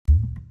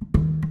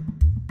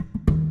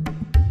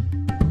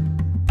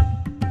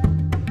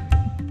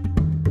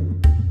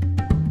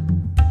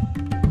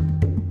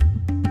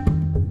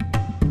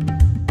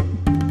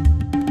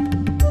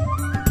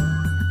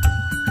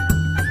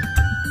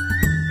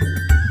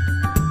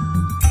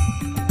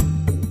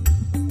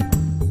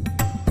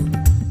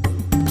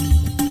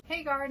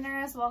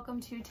guys,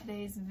 welcome to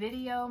today's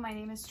video. My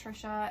name is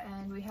Trisha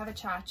and we have a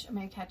chat. I'm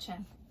gonna catch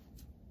him.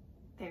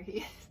 There he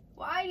is.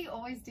 Why do you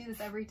always do this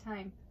every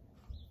time?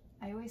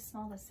 I always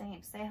smell the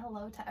same. Say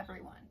hello to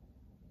everyone.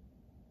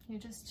 You're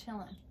just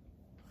chilling.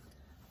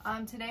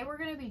 Today we're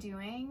gonna be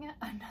doing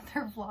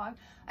another vlog.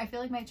 I feel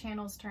like my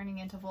channel's turning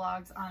into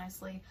vlogs,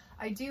 honestly.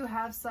 I do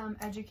have some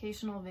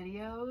educational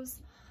videos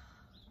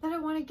that I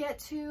want to get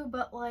to,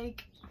 but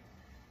like,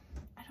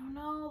 I don't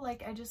know,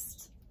 like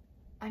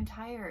I'm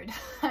tired.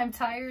 I'm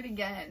tired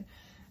again.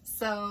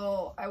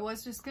 So I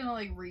was just gonna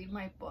like read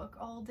my book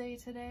all day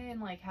today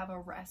and like have a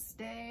rest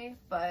day,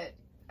 but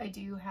I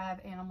do have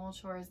animal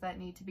chores that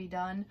need to be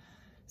done.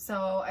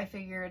 So I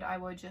figured I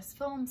would just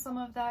film some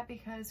of that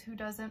because who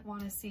doesn't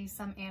want to see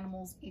some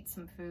animals eat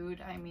some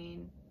food? I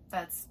mean,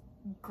 that's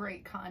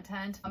great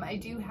content. I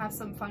do have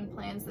some fun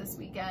plans this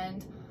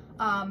weekend.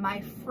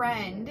 My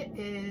friend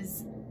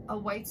is a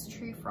White's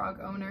tree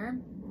frog owner,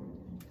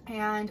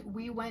 and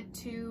we went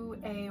to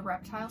a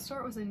reptile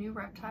store. It was a new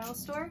reptile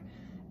store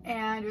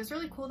and it was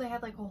really cool. They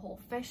had like a whole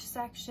fish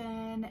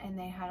section and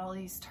they had all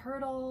these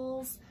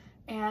turtles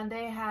and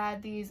they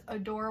had these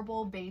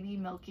adorable baby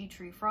milky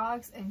tree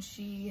frogs, and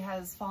she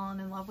has fallen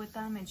in love with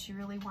them and she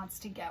really wants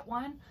to get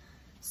one.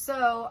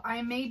 So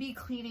I may be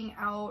cleaning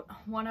out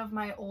one of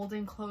my old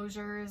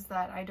enclosures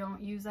that I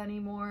don't use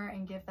anymore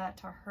and give that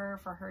to her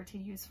for her to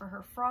use for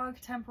her frog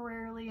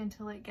temporarily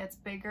until it gets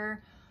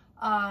bigger.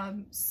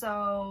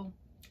 So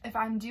if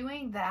I'm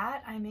doing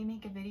that, I may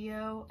make a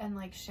video and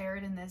like share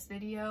it in this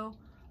video,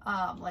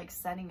 like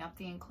setting up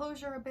the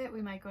enclosure a bit.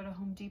 We might go to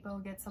Home Depot,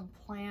 get some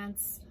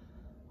plants,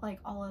 like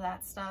all of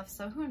that stuff.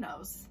 So who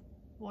knows?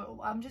 Well,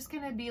 I'm just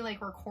gonna be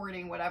like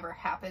recording whatever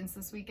happens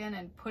this weekend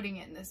and putting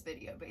it in this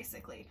video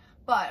basically.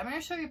 But I'm gonna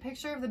show you a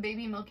picture of the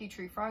baby milky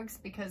tree frogs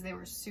because they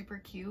were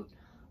super cute.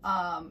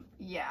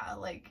 Yeah,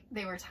 like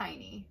they were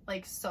tiny,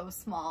 like so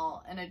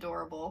small and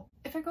adorable.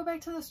 If I go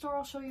back to the store,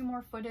 I'll show you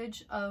more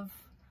footage of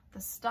the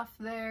stuff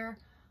there.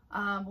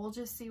 We'll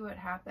just see what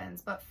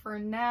happens. But for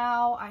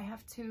now, I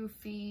have to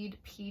feed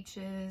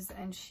Peaches,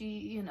 and she,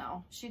 you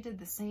know, she did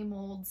the same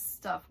old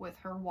stuff with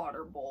her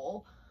water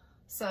bowl.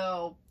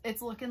 So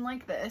it's looking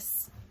like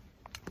this.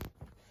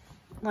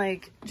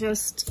 Like,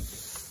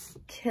 just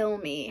kill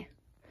me.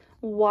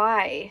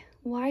 Why?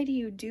 Why do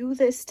you do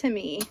this to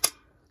me?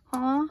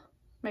 Huh?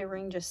 My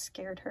ring just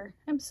scared her.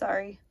 I'm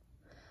sorry.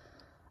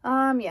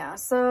 Yeah,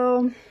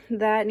 so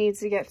that needs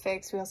to get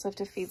fixed. We also have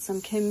to feed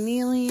some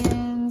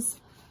chameleons.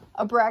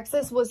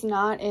 Abraxas was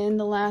not in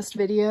the last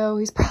video.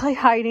 He's probably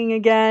hiding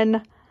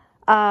again.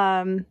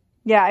 Yeah,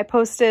 I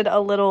posted a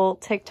little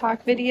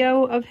TikTok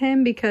video of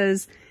him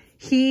because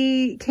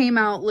he came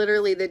out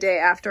literally the day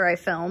after I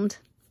filmed,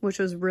 which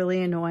was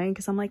really annoying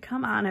because I'm like,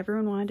 come on,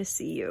 everyone wanted to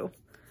see you.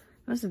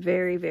 It was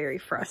very, very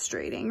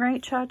frustrating,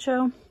 right,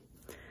 Chacho?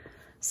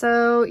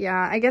 So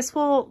yeah, I guess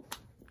we'll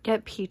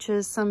get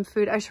Peaches some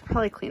food. I should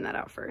probably clean that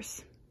out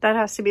first. That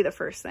has to be the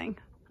first thing.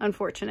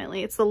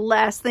 Unfortunately, it's the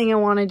last thing I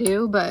want to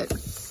do, but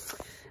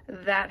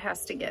that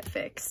has to get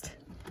fixed.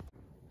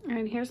 All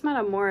right, here's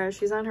Metamora.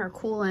 She's on her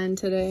cool end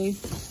today.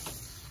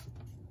 She's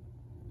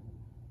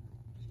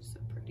so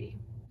pretty.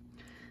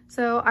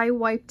 So I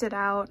wiped it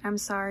out. I'm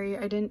sorry,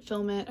 I didn't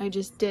film it. I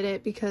just did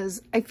it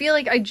because I feel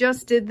like I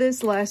just did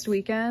this last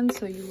weekend.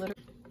 So you literally,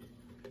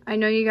 I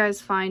know you guys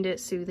find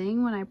it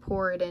soothing when I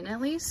pour it in at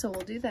least, so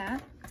we'll do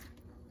that.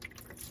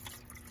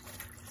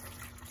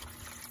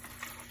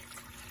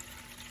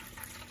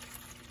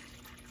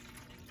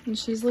 And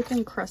she's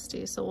looking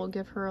crusty, so we'll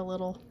give her a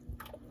little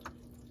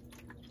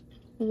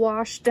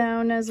wash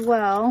down as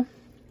well.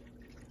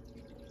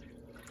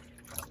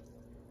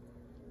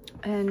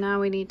 And now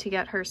we need to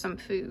get her some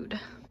food.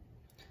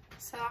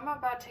 So I'm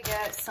about to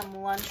get some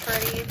lunch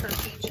ready for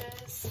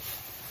Peaches.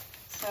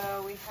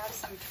 So we have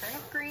some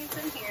turnip greens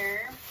in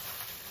here.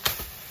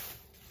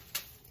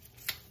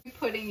 I'm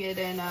putting it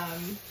in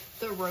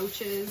the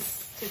roaches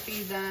to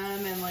feed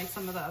them and like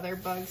some of the other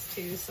bugs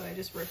too, so I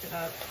just rip it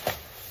up.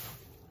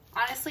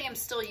 Honestly, I'm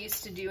still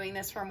used to doing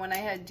this from when I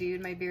had Dude,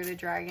 my bearded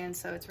dragon,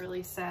 so it's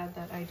really sad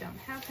that I don't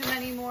have him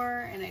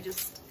anymore, and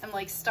I'm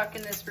like stuck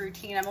in this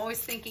routine. I'm always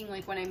thinking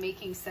like when I'm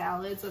making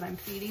salads that I'm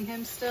feeding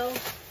him still,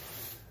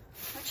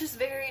 which is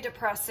very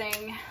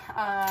depressing.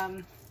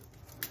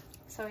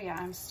 So yeah,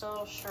 I'm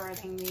still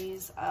shredding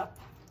these up.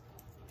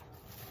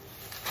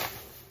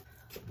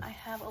 I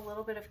have a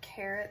little bit of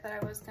carrot that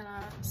I was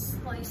gonna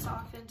slice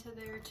off into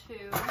there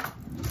too.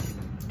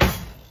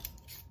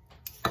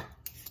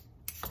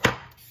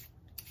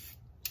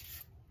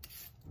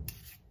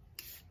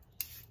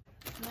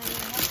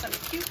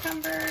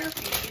 Cucumber.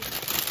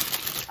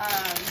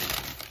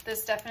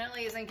 This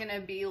definitely isn't gonna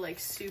be like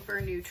super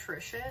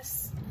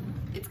nutritious.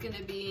 It's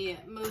gonna be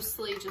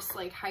mostly just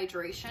like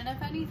hydration,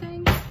 if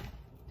anything.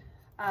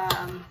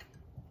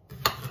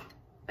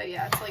 But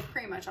yeah, it's like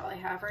pretty much all I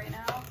have right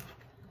now.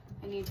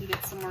 I need to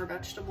get some more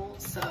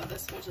vegetables, so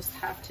this will just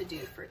have to do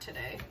for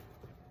today.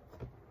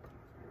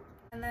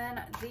 And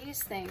then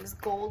these things,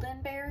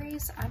 golden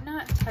berries, I'm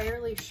not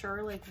entirely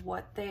sure like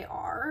what they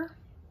are,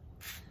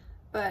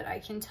 but I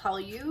can tell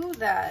you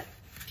that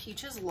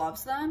Peaches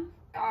loves them.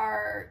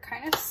 Are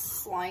kind of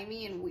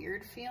slimy and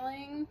weird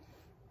feeling.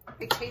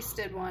 I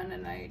tasted one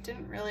and I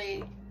didn't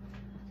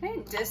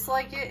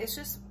dislike it. It's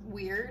just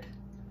weird.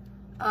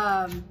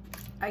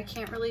 I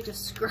can't really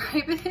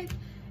describe it.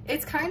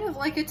 It's kind of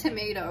like a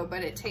tomato,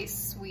 but it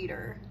tastes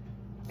sweeter.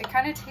 It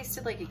kind of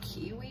tasted like a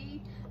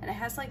kiwi, and it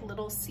has like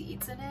little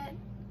seeds in it.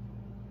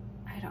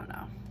 I don't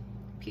know.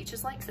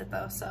 Peaches likes it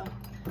though, so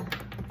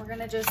we're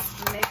gonna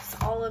just mix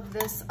all of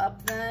this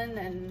up then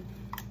and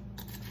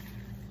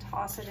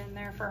toss it in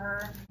there for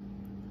her.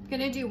 I'm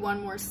gonna do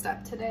one more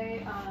step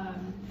today.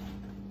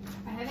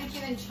 I haven't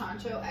given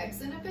Chancho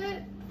eggs in a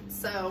bit,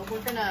 so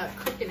we're gonna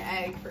cook an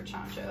egg for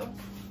Chancho.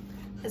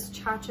 As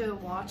Chacho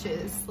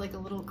watches like a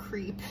little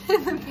creep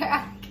in the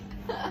back.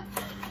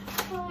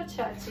 Oh,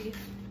 Chachi.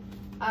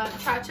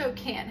 Chacho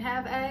can't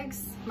have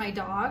eggs. My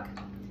dog,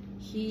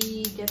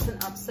 he gets an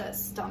upset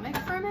stomach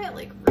from it,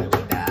 like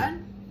really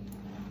bad.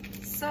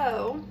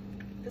 So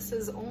this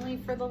is only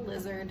for the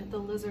lizard. The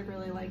lizard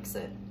really likes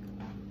it.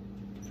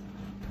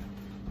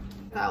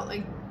 Without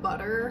like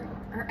butter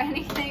or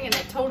anything, and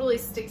it totally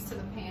sticks to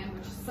the pan,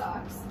 which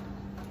sucks.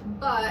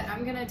 But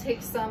I'm gonna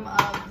take some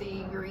of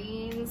the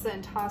greens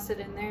and toss it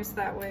in there so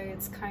that way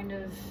it's kind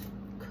of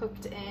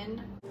cooked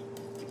in.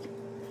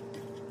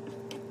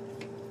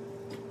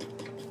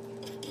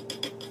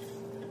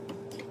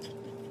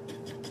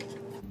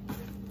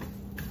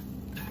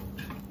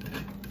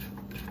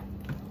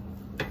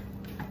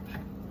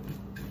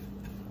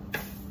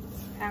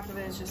 Half of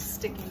it is just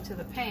sticking to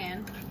the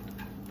pan,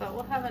 but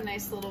we'll have a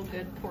nice little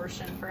good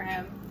portion for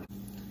him.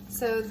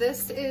 So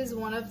this is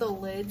one of the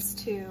lids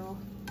to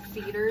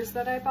feeders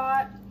that I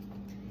bought,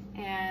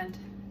 and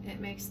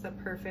it makes the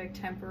perfect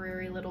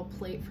temporary little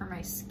plate for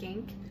my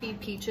skink. Feed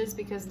Peaches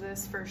because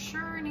this for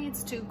sure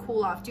needs to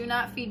cool off. Do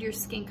not feed your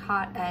skink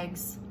hot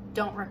eggs.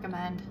 Don't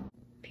recommend.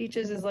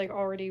 Peaches is like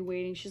already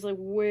waiting. She's like,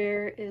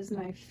 where is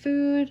my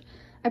food?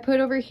 I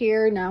put over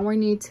here. Now we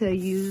need to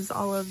use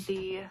all of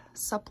the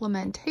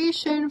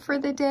supplementation for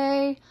the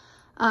day.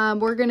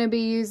 We're gonna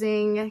be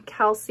using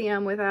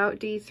calcium without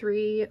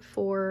D3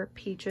 for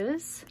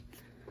Peaches.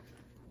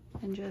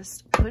 And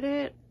just put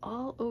it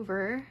all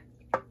over,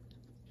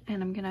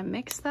 and I'm gonna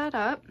mix that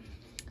up.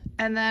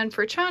 And then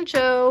for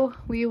Chancho,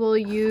 we will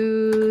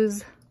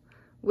use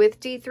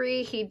with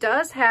D3. He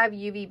does have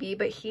UVB,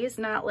 but he is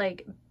not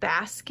like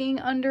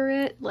basking under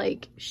it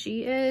like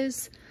she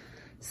is.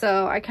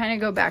 So I kind of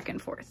go back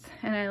and forth,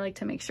 and I like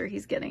to make sure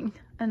he's getting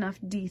enough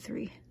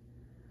D3.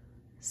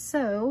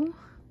 So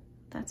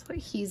that's what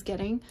he's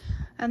getting.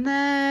 And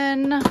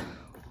then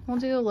we'll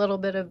do a little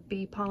bit of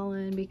bee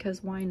pollen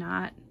because why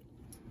not?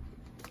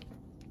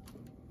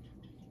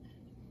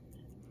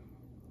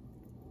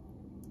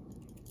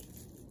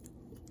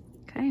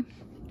 Okay,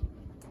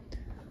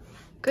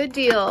 good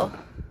deal.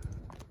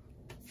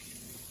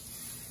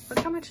 Look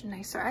how much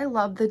nicer. I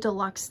love the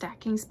deluxe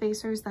stacking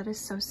spacers. That is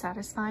so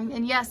satisfying.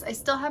 And yes, I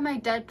still have my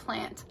dead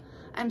plant.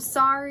 I'm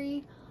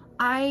sorry.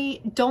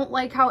 I don't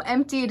like how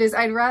empty it is.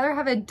 I'd rather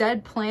have a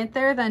dead plant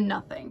there than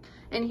nothing.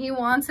 And he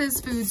wants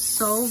his food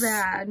so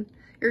bad.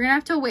 You're gonna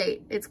have to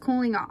wait. It's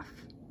cooling off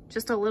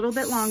just a little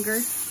bit longer.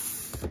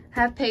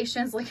 Have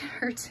patience. Look at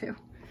her too.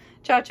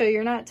 Chacho,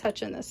 you're not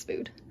touching this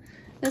food.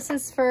 This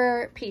is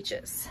for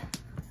Peaches.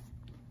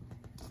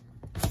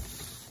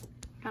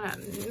 Gonna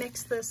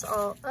mix this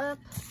all up.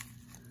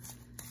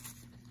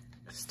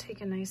 Just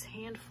take a nice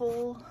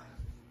handful.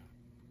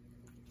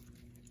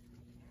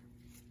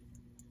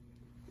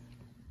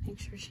 Make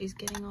sure she's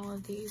getting all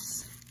of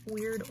these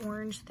weird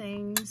orange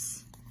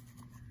things,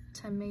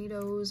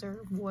 tomatoes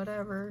or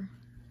whatever.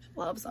 She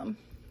loves them.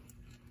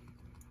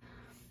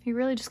 You're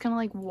really just gonna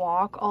like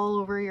walk all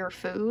over your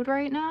food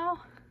right now?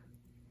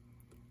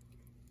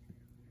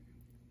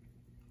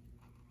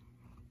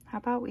 How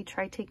about we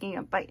try taking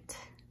a bite?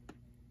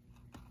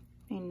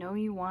 I know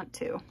you want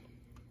to.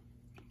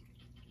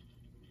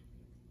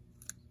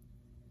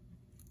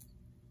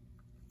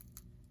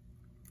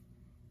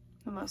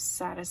 The most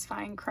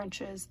satisfying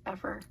crunches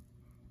ever.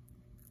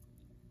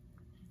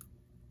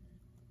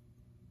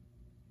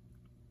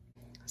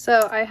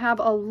 So I have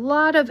a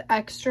lot of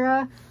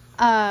extra.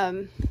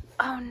 Oh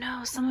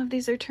no, some of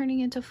these are turning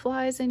into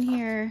flies in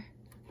here.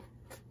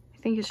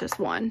 I think it's just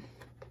one.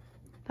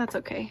 That's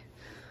okay.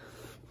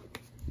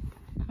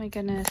 My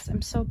goodness,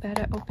 I'm so bad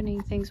at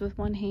opening things with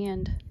one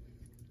hand.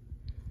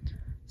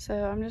 So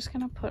I'm just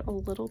gonna put a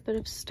little bit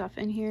of stuff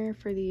in here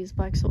for these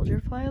black soldier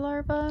fly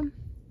larvae.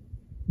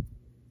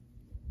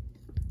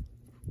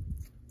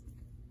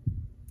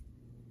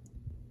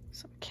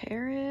 Some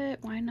carrot,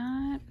 why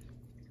not?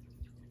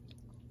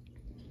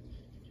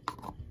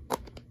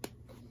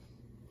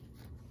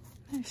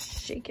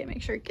 Shake it,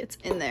 make sure it gets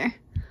in there.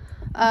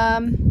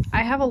 I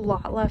have a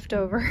lot left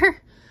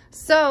over.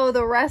 So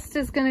the rest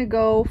is gonna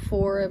go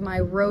for my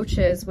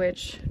roaches,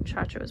 which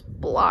Chacho is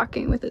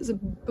blocking with his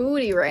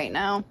booty right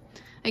now.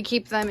 I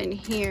keep them in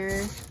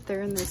here.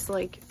 They're in this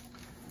like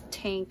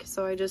tank,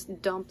 so I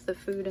just dump the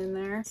food in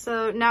there.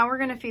 So now we're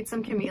gonna feed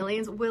some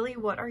chameleons. Willie,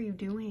 what are you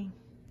doing?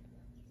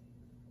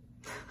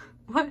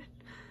 What?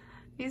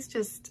 He's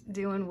just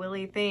doing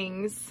Willy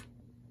things.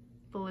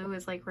 Baloo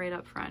is like right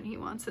up front. He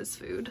wants his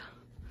food.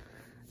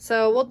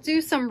 So we'll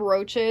do some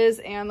roaches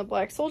and the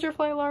black soldier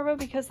fly larva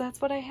because that's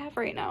what I have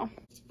right now.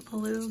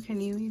 Baloo, can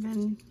you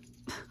even,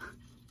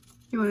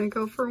 you want to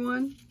go for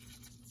one?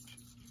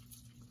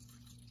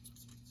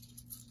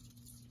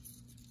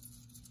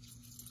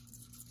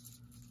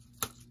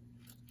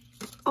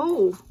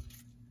 Oh,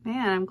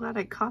 man, I'm glad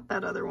I caught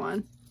that other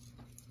one.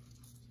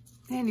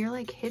 Man, you're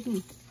like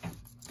hidden.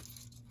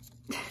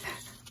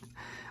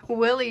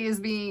 Willy is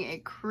being a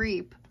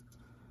creep.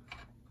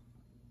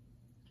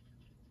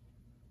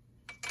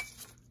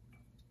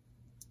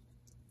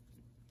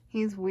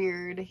 He's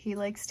weird. He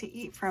likes to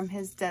eat from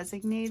his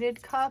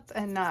designated cup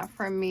and not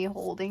from me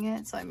holding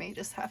it, so I may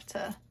just have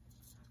to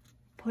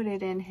put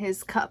it in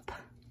his cup.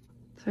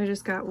 So I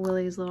just got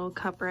Willy's little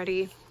cup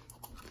ready.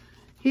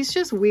 He's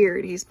just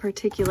weird. He's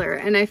particular.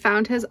 And I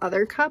found his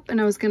other cup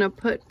and I was gonna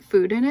put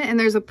food in it and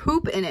there's a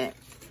poop in it.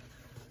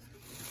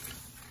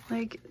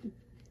 Like,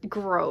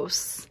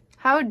 gross.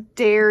 How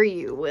dare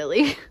you,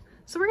 Willy?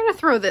 So we're gonna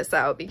throw this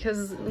out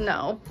because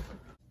no.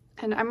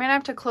 And I'm gonna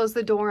have to close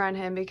the door on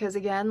him because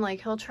again,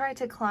 like he'll try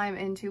to climb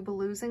into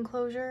Baloo's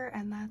enclosure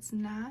and that's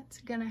not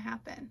gonna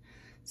happen.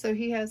 So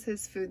he has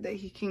his food that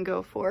he can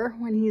go for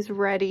when he's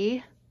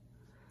ready.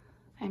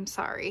 I'm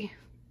sorry.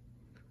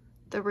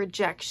 The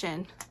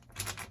rejection.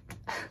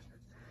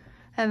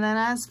 And then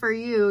as for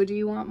you, do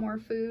you want more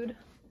food?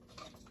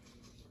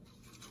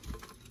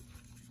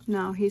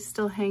 No, he's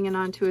still hanging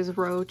on to his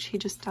roach. He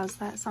just does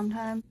that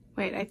sometimes.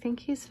 Wait, I think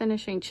he's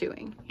finishing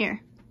chewing.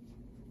 Here.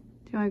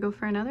 Do you want to go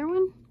for another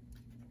one?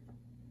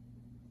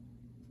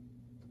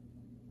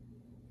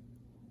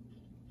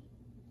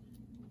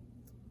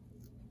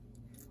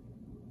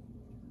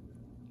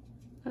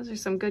 Those are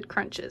some good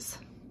crunches.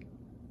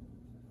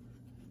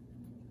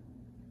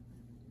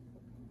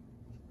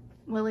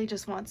 Willy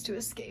just wants to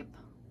escape.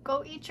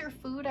 Go eat your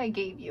food I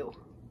gave you.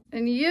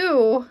 And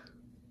you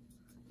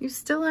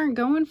still aren't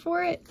going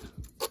for it?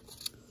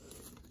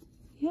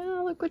 Yeah,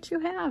 look what you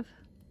have.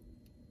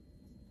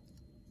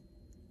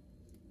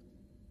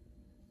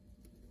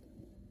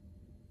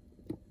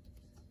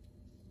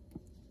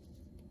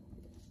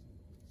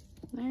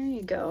 There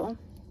you go.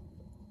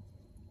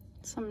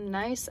 Some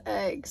nice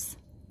eggs.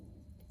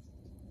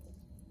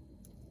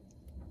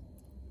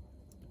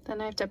 Then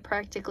I have to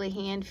practically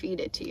hand feed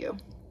it to you.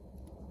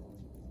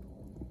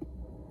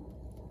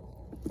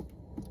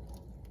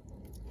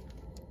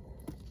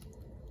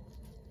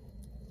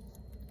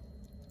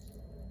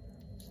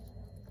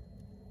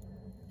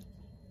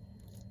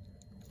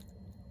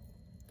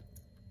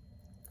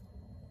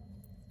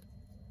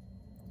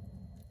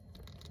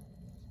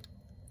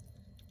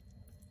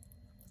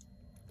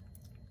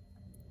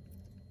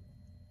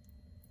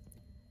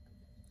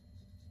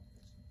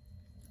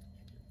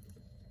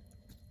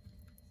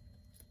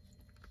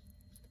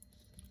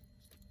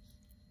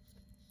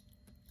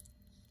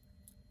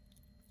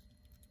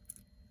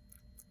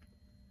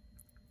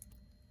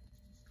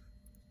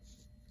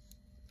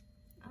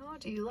 Oh,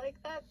 do you like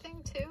that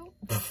thing too?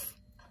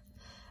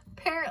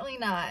 Apparently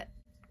not.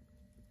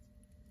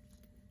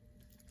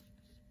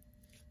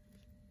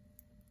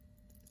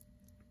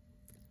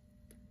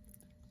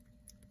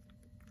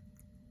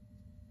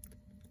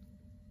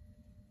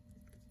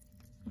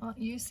 Well,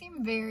 you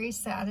seem very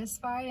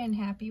satisfied and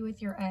happy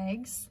with your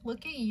eggs.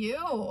 Look at you.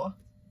 I'm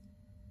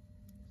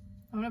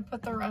gonna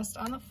put the rest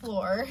on the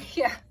floor.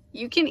 Yeah,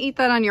 you can eat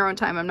that on your own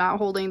time. I'm not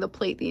holding the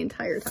plate the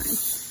entire time.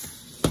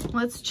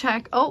 Let's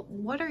check. Oh,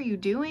 what are you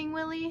doing,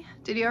 Willy?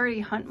 Did you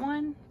already hunt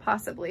one?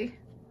 Possibly.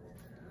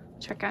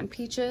 Check on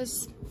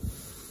Peaches.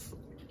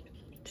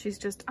 She's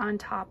just on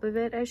top of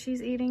it as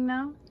she's eating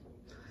now.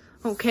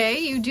 Okay,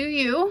 you do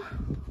you.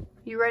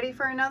 You ready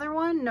for another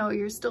one? No,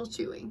 you're still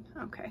chewing.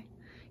 Okay.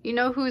 You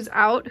know who's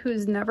out,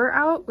 who's never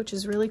out, which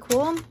is really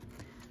cool?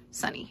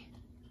 Sunny.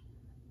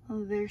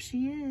 Oh, there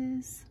she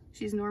is.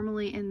 She's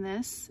normally in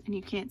this and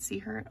you can't see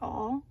her at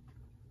all,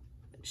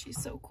 but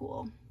she's so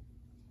cool.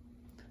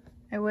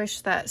 I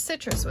wish that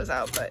Citrus was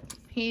out, but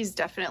he's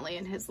definitely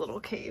in his little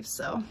cave,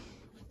 so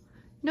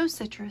no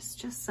Citrus,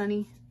 just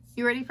Sunny.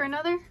 You ready for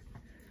another?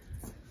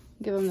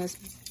 Give him this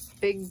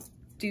big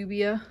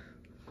dubia.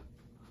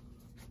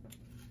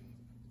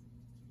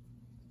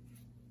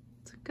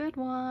 It's a good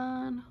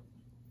one.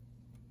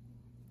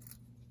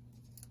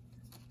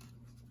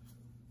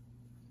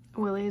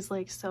 Willy's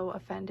like so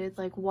offended,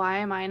 like, why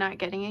am I not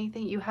getting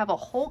anything? You have a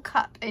whole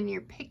cup and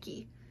you're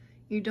picky.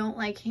 You don't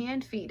like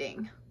hand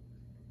feeding.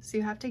 So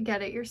you have to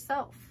get it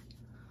yourself.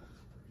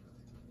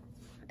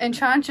 And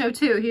Chancho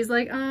too, he's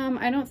like,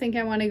 I don't think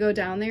I want to go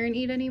down there and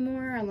eat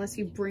anymore unless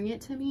you bring it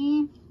to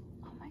me.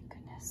 Oh my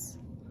goodness.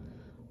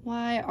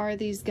 Why are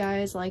these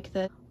guys like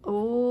this?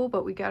 Oh,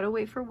 but we gotta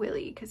wait for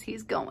Willy because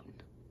he's going.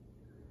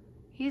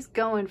 He's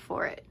going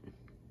for it.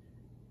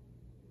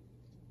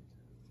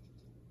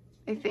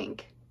 I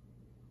think.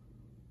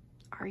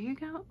 Are you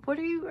going? What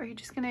are you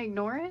just gonna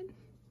ignore it?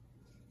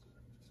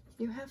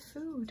 You have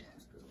food.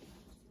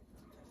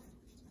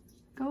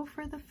 Go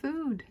for the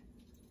food.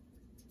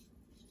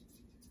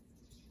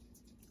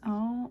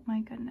 Oh Oh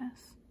my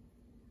goodness.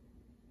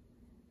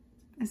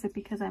 Is it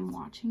because I'm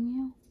watching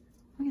you?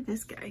 Look at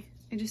this guy.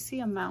 I just see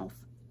a mouth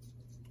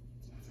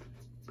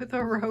with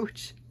a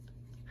roach.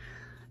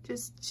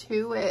 Just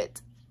chew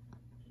it.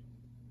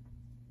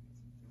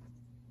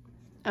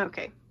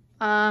 Okay.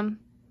 I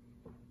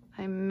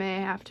may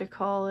have to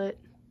call it.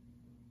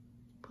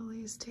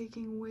 Bully's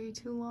taking way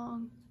too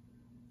long.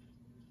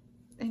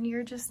 And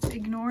you're just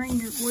ignoring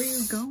where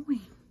you're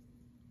going.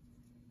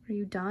 Are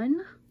you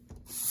done?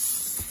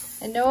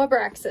 And no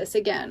Abraxas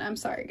again. I'm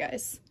sorry,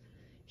 guys.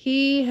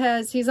 He's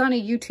on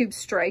a YouTube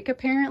strike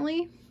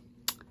apparently.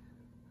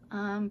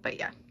 But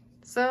yeah.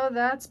 So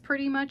that's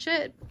pretty much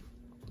it.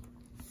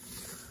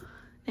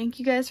 Thank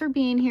you guys for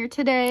being here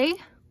today.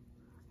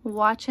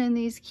 Watching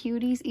these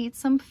cuties eat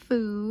some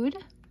food.